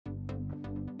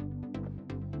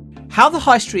How the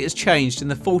High Street has changed in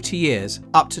the 40 years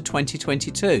up to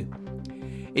 2022.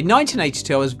 In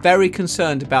 1982 I was very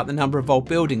concerned about the number of old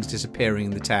buildings disappearing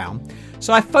in the town,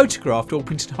 so I photographed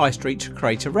Orpington High Street to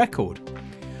create a record.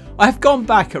 I have gone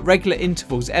back at regular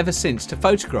intervals ever since to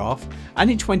photograph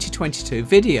and in 2022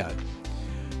 video.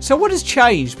 So what has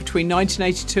changed between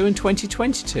 1982 and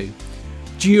 2022?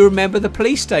 Do you remember the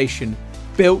police station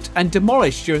built and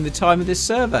demolished during the time of this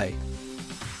survey?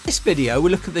 This video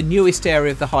will look at the newest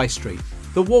area of the High Street,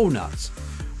 the Walnuts,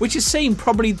 which has seen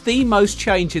probably the most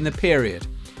change in the period,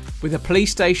 with a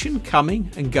police station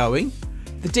coming and going,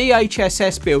 the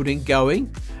DHSS building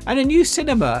going, and a new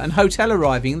cinema and hotel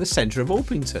arriving in the centre of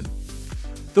Orpington.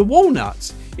 The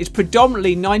Walnuts is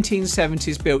predominantly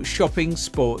 1970s built shopping,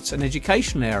 sports and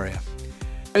educational area.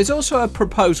 There is also a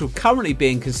proposal currently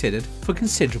being considered for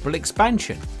considerable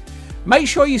expansion. Make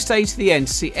sure you stay to the end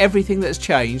to see everything that has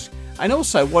changed and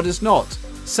also what has not.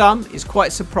 Some is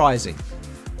quite surprising.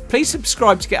 Please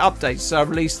subscribe to get updates as I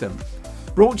release them.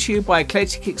 Brought to you by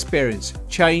Eclectic Experience,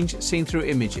 change seen through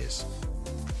images.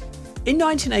 In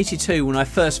 1982, when I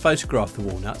first photographed the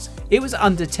Walnuts, it was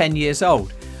under 10 years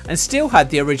old and still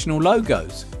had the original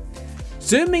logos.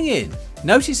 Zooming in,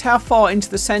 notice how far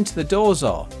into the centre the doors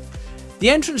are. The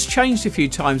entrance changed a few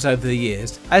times over the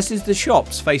years, as did the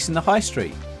shops facing the High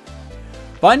Street.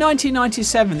 By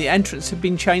 1997 the entrance had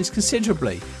been changed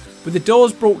considerably, with the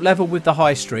doors brought level with the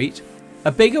High Street,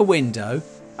 a bigger window,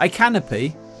 a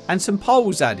canopy and some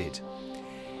poles added.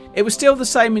 It was still the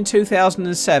same in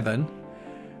 2007,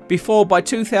 before by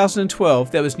 2012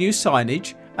 there was new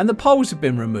signage and the poles had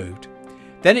been removed.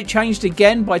 Then it changed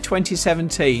again by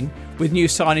 2017 with new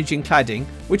signage and cladding,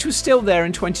 which was still there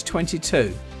in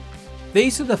 2022.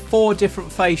 These are the 4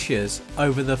 different fascias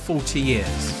over the 40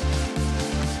 years.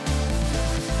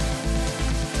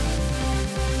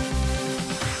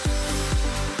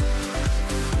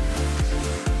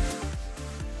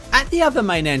 At the other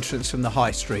main entrance from the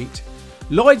High Street,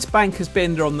 Lloyd's Bank has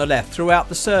been there on the left throughout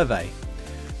the survey,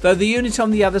 though the unit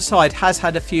on the other side has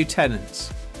had a few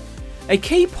tenants. A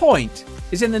key point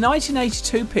is in the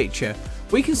 1982 picture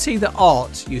we can see that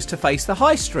art used to face the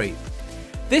High Street.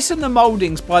 This and the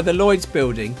mouldings by the Lloyd's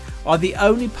building are the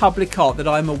only public art that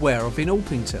I am aware of in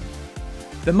Orpington.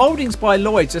 The mouldings by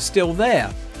Lloyd's are still there,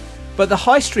 but the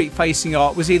High Street facing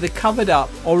art was either covered up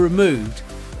or removed,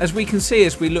 as we can see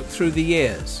as we look through the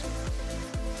years.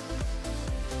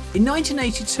 In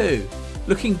 1982,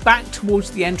 looking back towards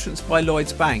the entrance by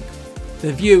Lloyd's Bank,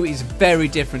 the view is very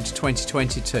different to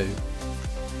 2022.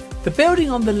 The building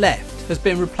on the left has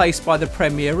been replaced by the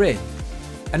Premier Inn,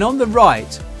 and on the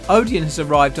right, Odeon has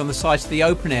arrived on the site of the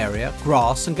open area,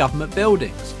 grass and government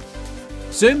buildings.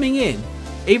 Zooming in,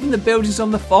 even the buildings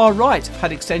on the far right have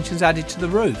had extensions added to the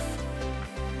roof.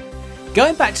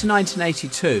 Going back to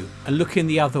 1982 and looking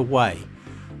the other way,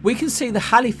 we can see the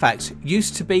Halifax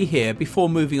used to be here before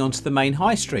moving on to the main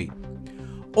High Street.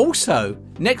 Also,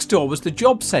 next door was the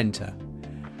Job Centre.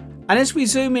 And as we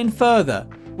zoom in further,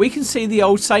 we can see the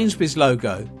old Sainsbury's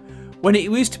logo, when it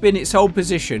used to be in its old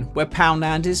position where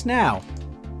Poundland is now.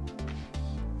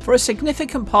 For a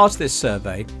significant part of this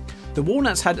survey, the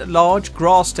Walnuts had a large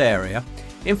grassed area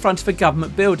in front of a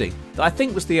government building that I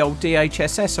think was the old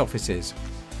DHSS offices.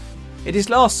 It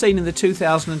is last seen in the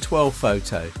 2012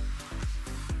 photo.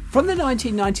 From the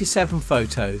 1997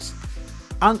 photos,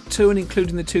 up to and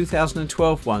including the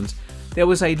 2012 ones, there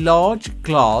was a large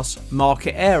glass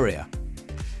market area.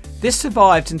 This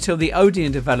survived until the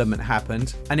Odeon development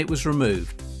happened and it was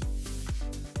removed.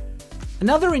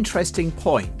 Another interesting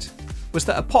point was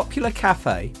that a popular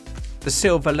cafe, the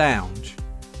Silver Lounge,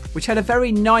 which had a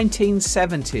very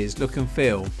 1970s look and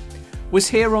feel, was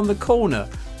here on the corner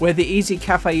where the Easy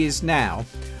Cafe is now,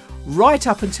 right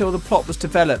up until the plot was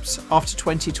developed after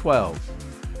 2012.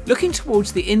 Looking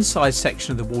towards the inside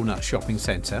section of the Walnut Shopping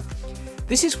Centre,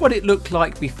 this is what it looked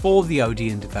like before the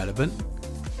Odeon development,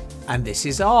 and this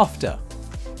is after.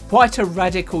 Quite a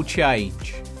radical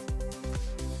change.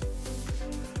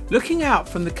 Looking out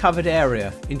from the covered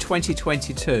area in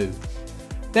 2022,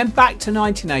 then back to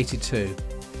 1982,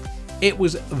 it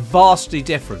was vastly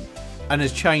different and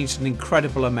has changed an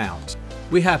incredible amount.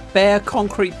 We have bare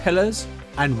concrete pillars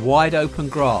and wide open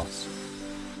grass.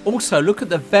 Also, look at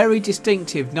the very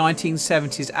distinctive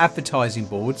 1970s advertising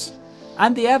boards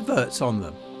and the adverts on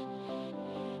them.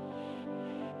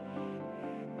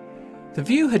 The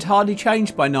view had hardly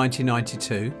changed by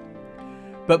 1992,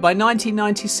 but by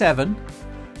 1997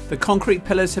 the concrete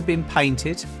pillars had been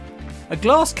painted, a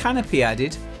glass canopy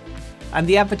added and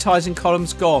the advertising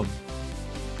columns gone.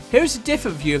 Here is a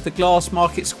different view of the glass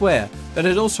market square that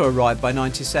had also arrived by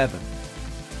 97.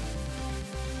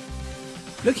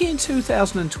 Looking in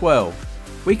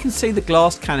 2012, we can see the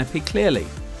glass canopy clearly.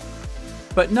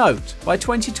 But note, by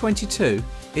 2022,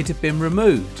 it had been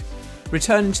removed,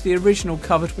 returning to the original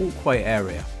covered walkway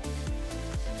area.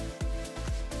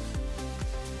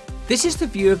 This is the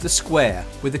view of the square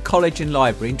with the college and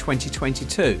library in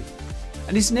 2022,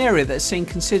 and is an area that has seen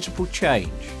considerable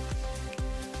change.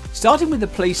 Starting with the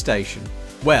police station,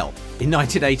 well, in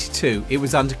 1982 it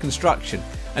was under construction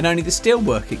and only the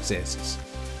steelwork exists.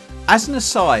 As an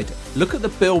aside, look at the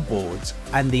billboards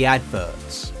and the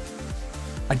adverts.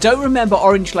 I don't remember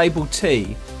Orange Label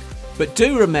T, but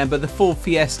do remember the Ford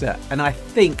Fiesta and I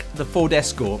think the Ford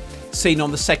Escort seen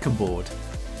on the second board.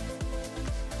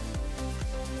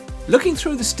 Looking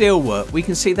through the steelwork, we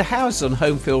can see the houses on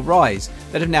Homefield Rise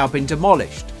that have now been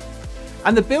demolished,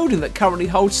 and the building that currently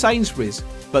holds Sainsbury's,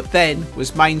 but then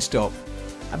was Mainstop.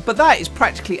 But that is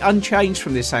practically unchanged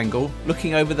from this angle,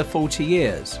 looking over the 40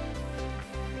 years.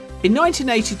 In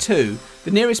 1982,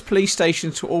 the nearest police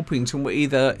stations to Orpington were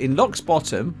either in Lock's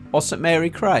Bottom or St Mary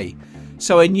Cray,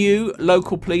 so a new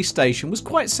local police station was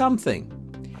quite something.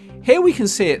 Here we can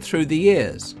see it through the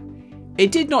years.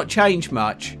 It did not change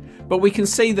much, but we can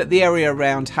see that the area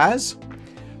around has.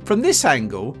 From this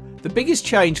angle, the biggest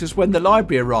change was when the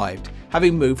library arrived,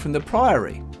 having moved from the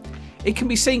Priory. It can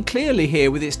be seen clearly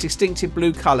here with its distinctive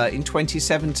blue colour in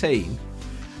 2017,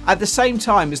 at the same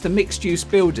time as the mixed-use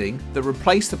building that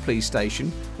replaced the police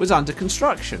station was under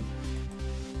construction.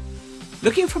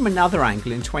 Looking from another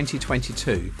angle in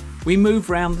 2022, we move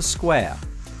round the square,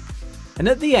 and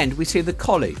at the end we see the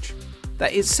college,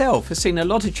 that itself has seen a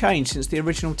lot of change since the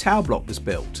original tower block was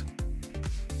built.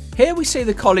 Here we see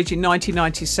the college in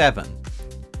 1997,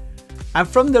 and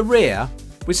from the rear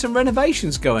with some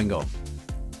renovations going on.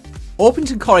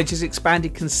 Orpington College has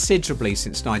expanded considerably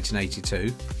since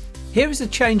 1982. Here is a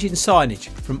change in signage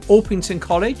from Orpington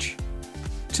College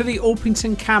to the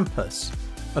Orpington campus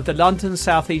of the London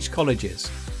South East Colleges.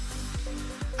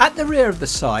 At the rear of the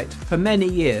site, for many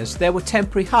years, there were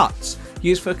temporary huts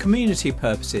used for community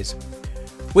purposes,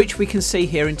 which we can see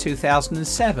here in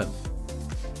 2007.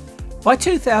 By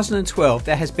 2012,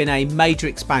 there has been a major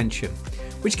expansion,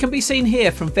 which can be seen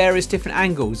here from various different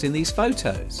angles in these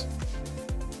photos.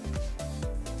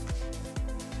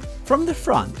 From the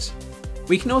front,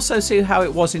 we can also see how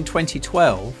it was in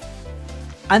 2012,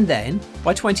 and then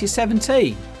by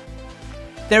 2017.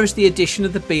 There is the addition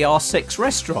of the BR6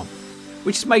 restaurant,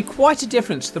 which has made quite a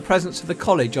difference to the presence of the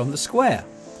college on the square.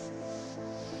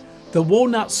 The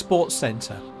Walnuts Sports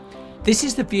Centre. This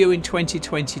is the view in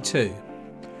 2022.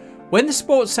 When the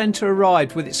sports centre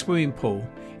arrived with its swimming pool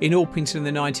in Orpington in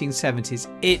the 1970s,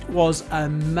 it was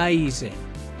amazing.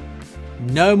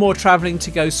 No more travelling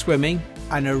to go swimming,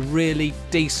 and a really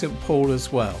decent pool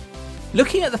as well.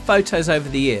 Looking at the photos over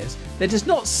the years, there does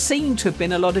not seem to have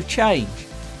been a lot of change.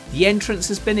 The entrance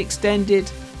has been extended,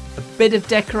 a bit of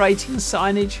decorating and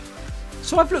signage,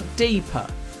 so I've looked deeper.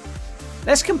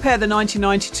 Let's compare the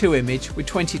 1992 image with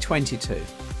 2022.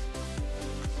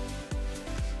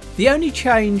 The only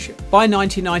change by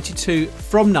 1992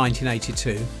 from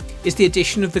 1982 is the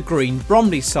addition of the green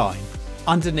Bromley sign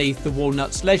underneath the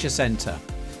Walnuts Leisure Centre.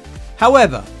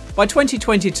 However, by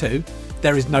 2022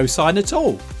 there is no sign at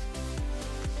all.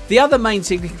 The other main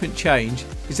significant change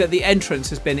is that the entrance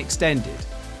has been extended.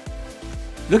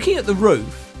 Looking at the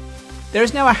roof, there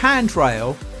is now a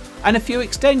handrail and a few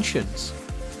extensions.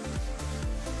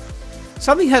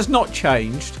 Something has not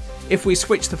changed if we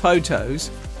switch the photos,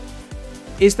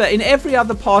 is that in every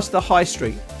other part of the high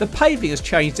street the paving has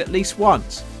changed at least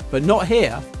once, but not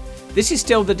here. This is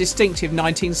still the distinctive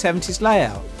 1970s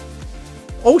layout.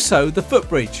 Also, the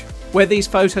footbridge, where these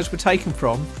photos were taken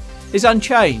from, is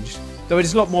unchanged, though it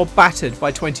is a lot more battered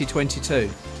by 2022.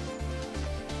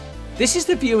 This is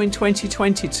the view in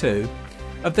 2022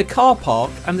 of the car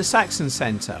park and the Saxon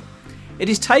Centre. It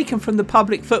is taken from the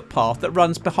public footpath that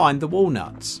runs behind the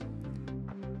Walnuts.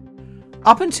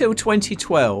 Up until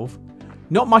 2012,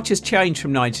 not much has changed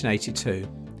from 1982.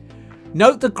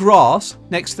 Note the grass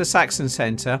next to the Saxon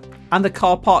Centre and the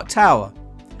car park tower.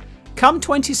 Come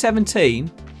 2017,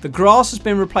 the grass has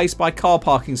been replaced by car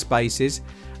parking spaces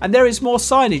and there is more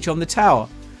signage on the tower,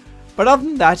 but other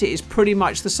than that it is pretty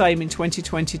much the same in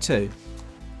 2022.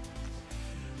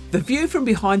 The view from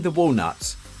behind the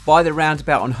Walnuts by the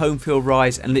roundabout on Homefield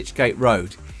Rise and Lichgate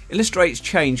Road illustrates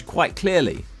change quite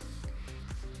clearly.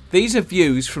 These are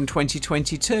views from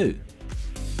 2022.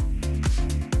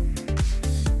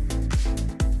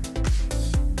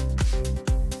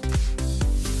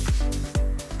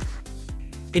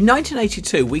 In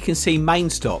 1982 we can see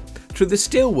Mainstop through the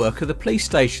steelwork of the police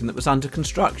station that was under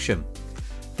construction.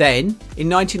 Then, in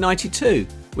 1992,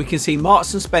 we can see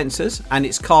Marks and Spencer's and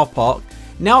its car park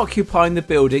now occupying the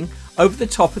building over the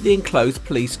top of the enclosed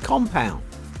police compound.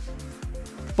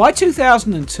 By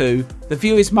 2002, the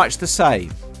view is much the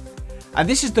same, and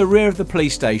this is the rear of the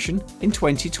police station in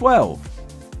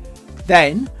 2012.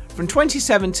 Then, from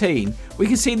 2017, we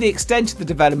can see the extent of the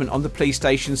development on the police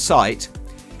station site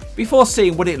before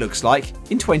seeing what it looks like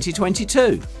in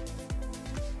 2022.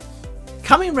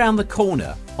 Coming round the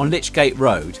corner on Lichgate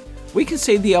Road, we can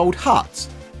see the old huts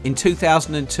in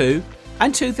 2002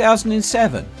 and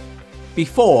 2007,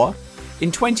 before,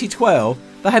 in 2012,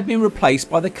 they had been replaced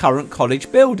by the current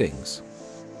college buildings.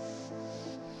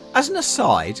 As an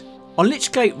aside, on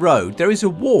Lichgate Road there is a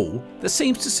wall that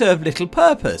seems to serve little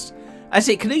purpose, as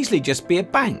it could easily just be a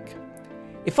bank.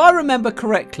 If I remember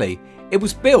correctly, it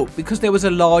was built because there was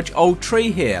a large old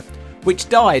tree here, which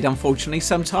died unfortunately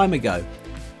some time ago.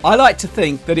 I like to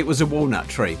think that it was a walnut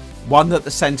tree, one that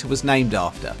the centre was named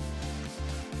after.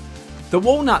 The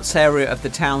Walnuts area of the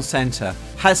town centre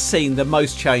has seen the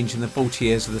most change in the 40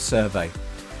 years of the survey,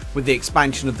 with the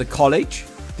expansion of the college,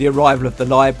 the arrival of the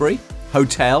library,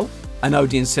 hotel and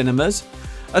Odeon cinemas,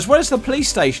 as well as the police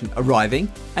station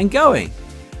arriving and going.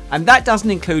 And that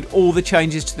doesn't include all the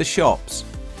changes to the shops.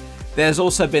 There's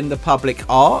also been the public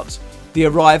art, the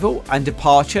arrival and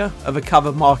departure of a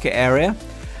covered market area,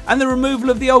 and the removal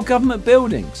of the old government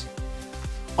buildings.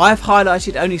 I have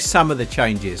highlighted only some of the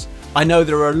changes. I know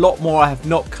there are a lot more I have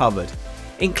not covered,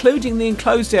 including the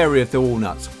enclosed area of the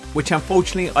Walnuts, which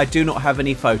unfortunately I do not have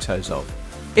any photos of.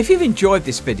 If you've enjoyed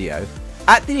this video,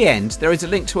 at the end there is a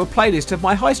link to a playlist of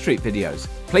my High Street videos.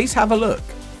 Please have a look.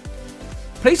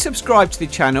 Please subscribe to the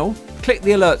channel, click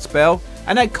the alerts bell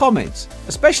and add comments,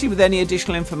 especially with any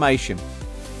additional information.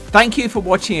 Thank you for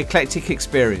watching Eclectic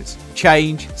Experience,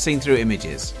 change seen through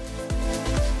images.